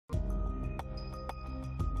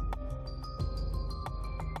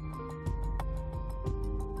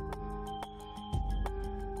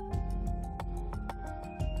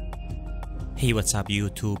Hey, what's up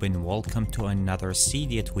YouTube, and welcome to another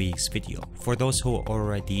Cydia tweaks video. For those who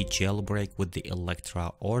already jailbreak with the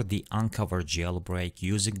Electra or the Unc0ver jailbreak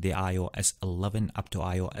using the iOS 11 up to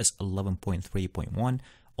iOS 11.3.1,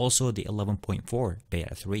 also the 11.4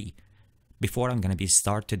 beta 3. Before I'm gonna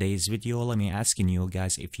start today's video, let me asking you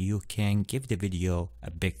guys if you can give the video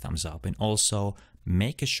a big thumbs up, and also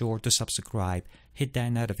make sure to subscribe, hit that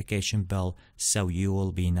notification bell so you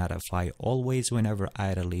will be notified always whenever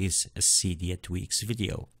I release a Cydia tweaks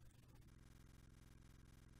video.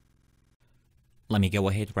 Let me go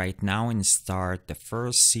ahead right now and start the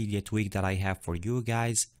first Cydia tweak that I have for you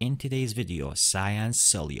guys in today's video,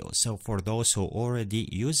 Sileo. So for those who are already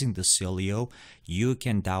using the Sileo, you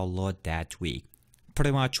can download that tweak.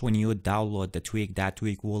 Pretty much when you download the tweak, that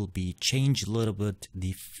tweak will be changed a little bit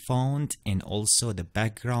the font and also the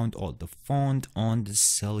background or the font on the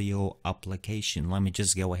Sileo application. Let me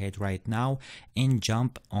just go ahead right now and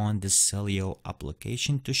jump on the Sileo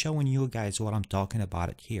application to showing you guys what I'm talking about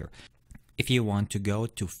it here. If you want to go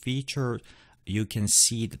to feature, you can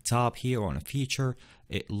see the top here on a feature.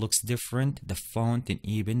 It looks different, the font and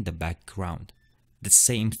even the background. The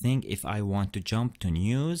same thing if I want to jump to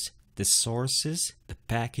news, the sources, the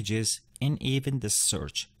packages, and even the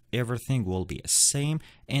search. Everything will be the same,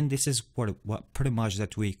 and this is what pretty much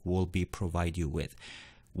that tweak will be provide you with.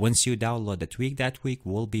 Once you download the tweak, that tweak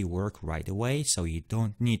will be work right away, so you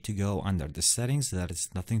don't need to go under the settings. There is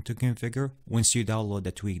nothing to configure. Once you download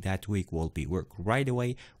the tweak, that tweak will be work right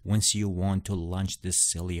away once you want to launch this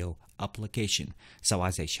Sileo application. So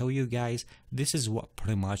as I show you guys, this is what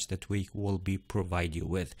pretty much the tweak will be provide you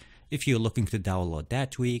with. If you're looking to download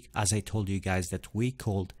that tweak, as I told you guys, that tweak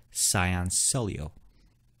called Sileo.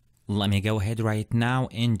 Let me go ahead right now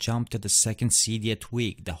and jump to the second Cydia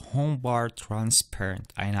tweak, the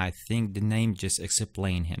HomeBarTransparent, and I think the name just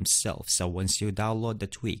explains himself. So once you download the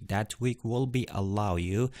tweak, that tweak will be allow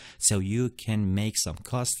you so you can make some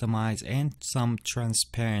customized and some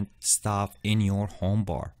transparent stuff in your home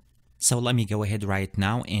bar. So let me go ahead right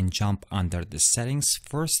now and jump under the settings.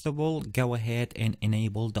 First of all, go ahead and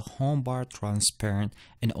enable the HomeBarTransparent,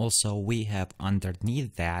 and also we have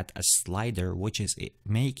underneath that a slider which is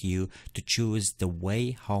make you to choose the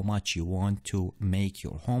way how much you want to make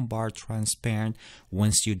your home bar transparent.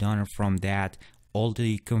 Once you're done from that, all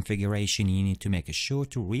the configuration, you need to make sure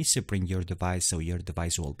to respring your device so your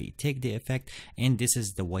device will be take the effect, and this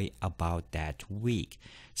is the way about that tweak.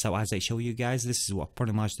 So as I show you guys, this is what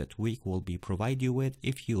pretty much that tweak will be provide you with.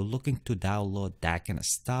 If you're looking to download that kind of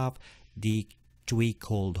stuff, the tweak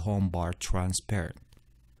called HomeBarTransparent.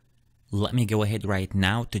 Let me go ahead right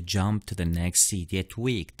now to jump to the next Cydia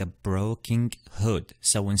tweak, the BrokenHood.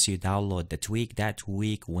 So once you download the tweak, that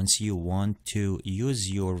tweak, once you want to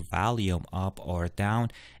use your volume up or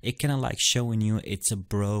down, it kind of like showing you it's a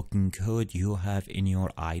BrokenHood you have in your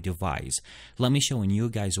iDevice. Let me showing you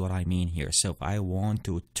guys what I mean here. So if I want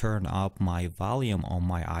to turn up my volume on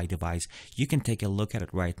my iDevice, you can take a look at it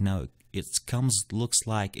right now. It looks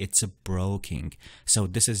like it's a broken. So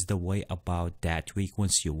this is the way about that tweak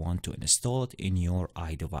once you want to install it in your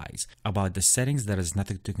iDevice. About the settings, there is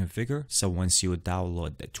nothing to configure. So once you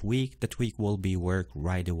download the tweak will be work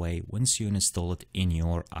right away once you install it in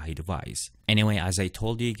your iDevice. Anyway, as I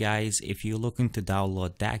told you guys, if you're looking to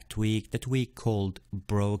download that tweak, the tweak called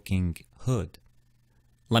BrokenHood.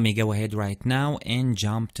 Let me go ahead right now and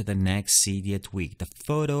jump to the next Cydia tweak, the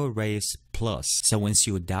PhotoRaise Plus. So once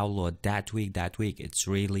you download that tweak, it's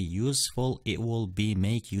really useful. It will be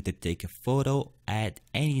make you to take a photo at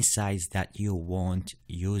any size that you want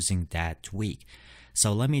using that tweak.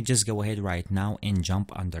 So let me just go ahead right now and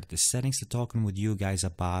jump under the settings to talking with you guys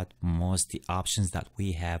about most the options that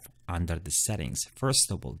we have under the settings. First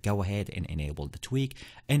of all, go ahead and enable the tweak,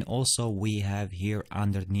 and also we have here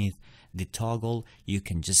underneath the toggle, you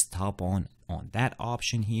can just tap on that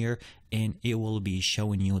option here, and it will be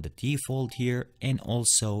showing you the default here, and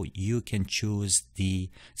also you can choose the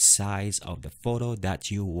size of the photo that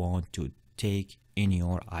you want to take in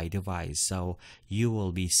your iDevice. So you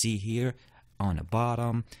will be see here on the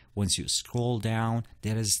bottom, once you scroll down,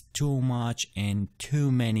 there is too much and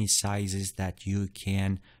too many sizes that you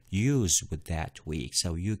can use with that tweak.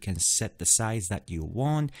 So you can set the size that you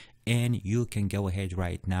want, and you can go ahead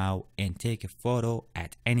right now and take a photo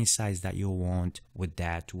at any size that you want with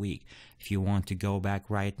that tweak. If you want to go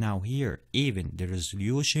back right now here, even the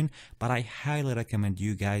resolution, but I highly recommend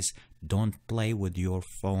you guys don't play with your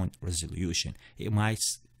phone resolution. It might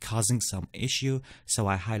causing some issue, so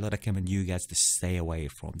I highly recommend you guys to stay away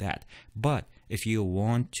from that. But if you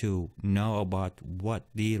want to know about what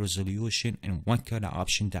the resolution and what kind of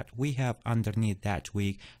option that we have underneath that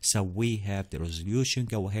tweak, so we have the resolution,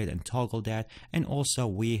 go ahead and toggle that, and also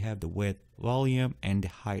we have the width volume and the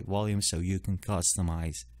height volume, so you can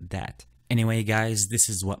customize that. Anyway guys, this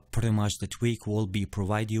is what pretty much the tweak will be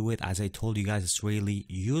provide you with. As I told you guys, it's really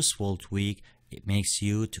useful tweak. It makes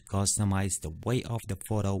you to customize the way of the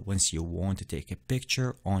photo once you want to take a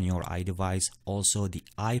picture on your iDevice. Also, the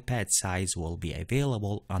iPad size will be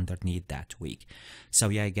available underneath that tweak. So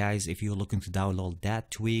yeah guys, if you're looking to download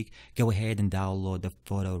that tweak, go ahead and download the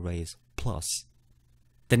PhotoRaise Plus.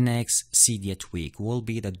 The next Cydia tweak will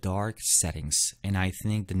be the dark settings, and I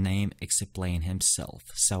think the name explains himself.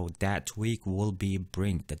 So that tweak will be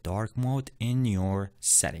bring the dark mode in your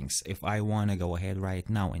settings. If I want to go ahead right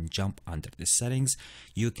now and jump under the settings,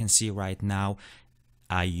 you can see right now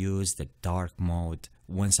I use the dark mode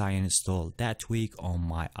once I install that tweak on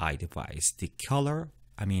my iDevice. The color,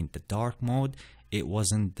 the dark mode, it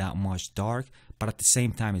wasn't that much dark, but at the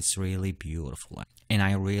same time it's really beautiful and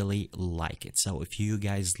I really like it. So if you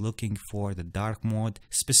guys looking for the dark mode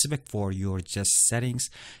specific for your just settings,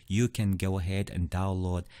 you can go ahead and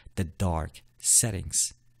download the dark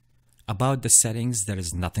settings. About the settings, there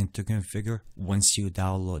is nothing to configure. Once you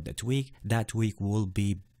download the tweak, that tweak will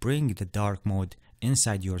be bring the dark mode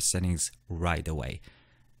inside your settings right away.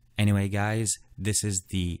 Anyway guys, this is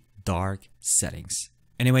the dark settings.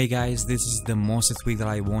 Anyway guys, this is the most tweak that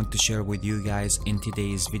I want to share with you guys in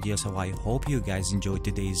today's video, so I hope you guys enjoyed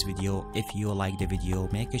today's video. If you like the video,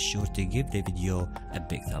 make sure to give the video a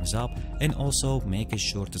big thumbs up, and also make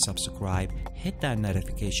sure to subscribe, hit that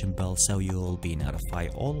notification bell so you will be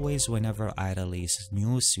notified always whenever I release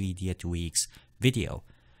new Cydia tweaks video.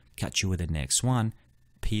 Catch you with the next one.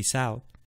 Peace out.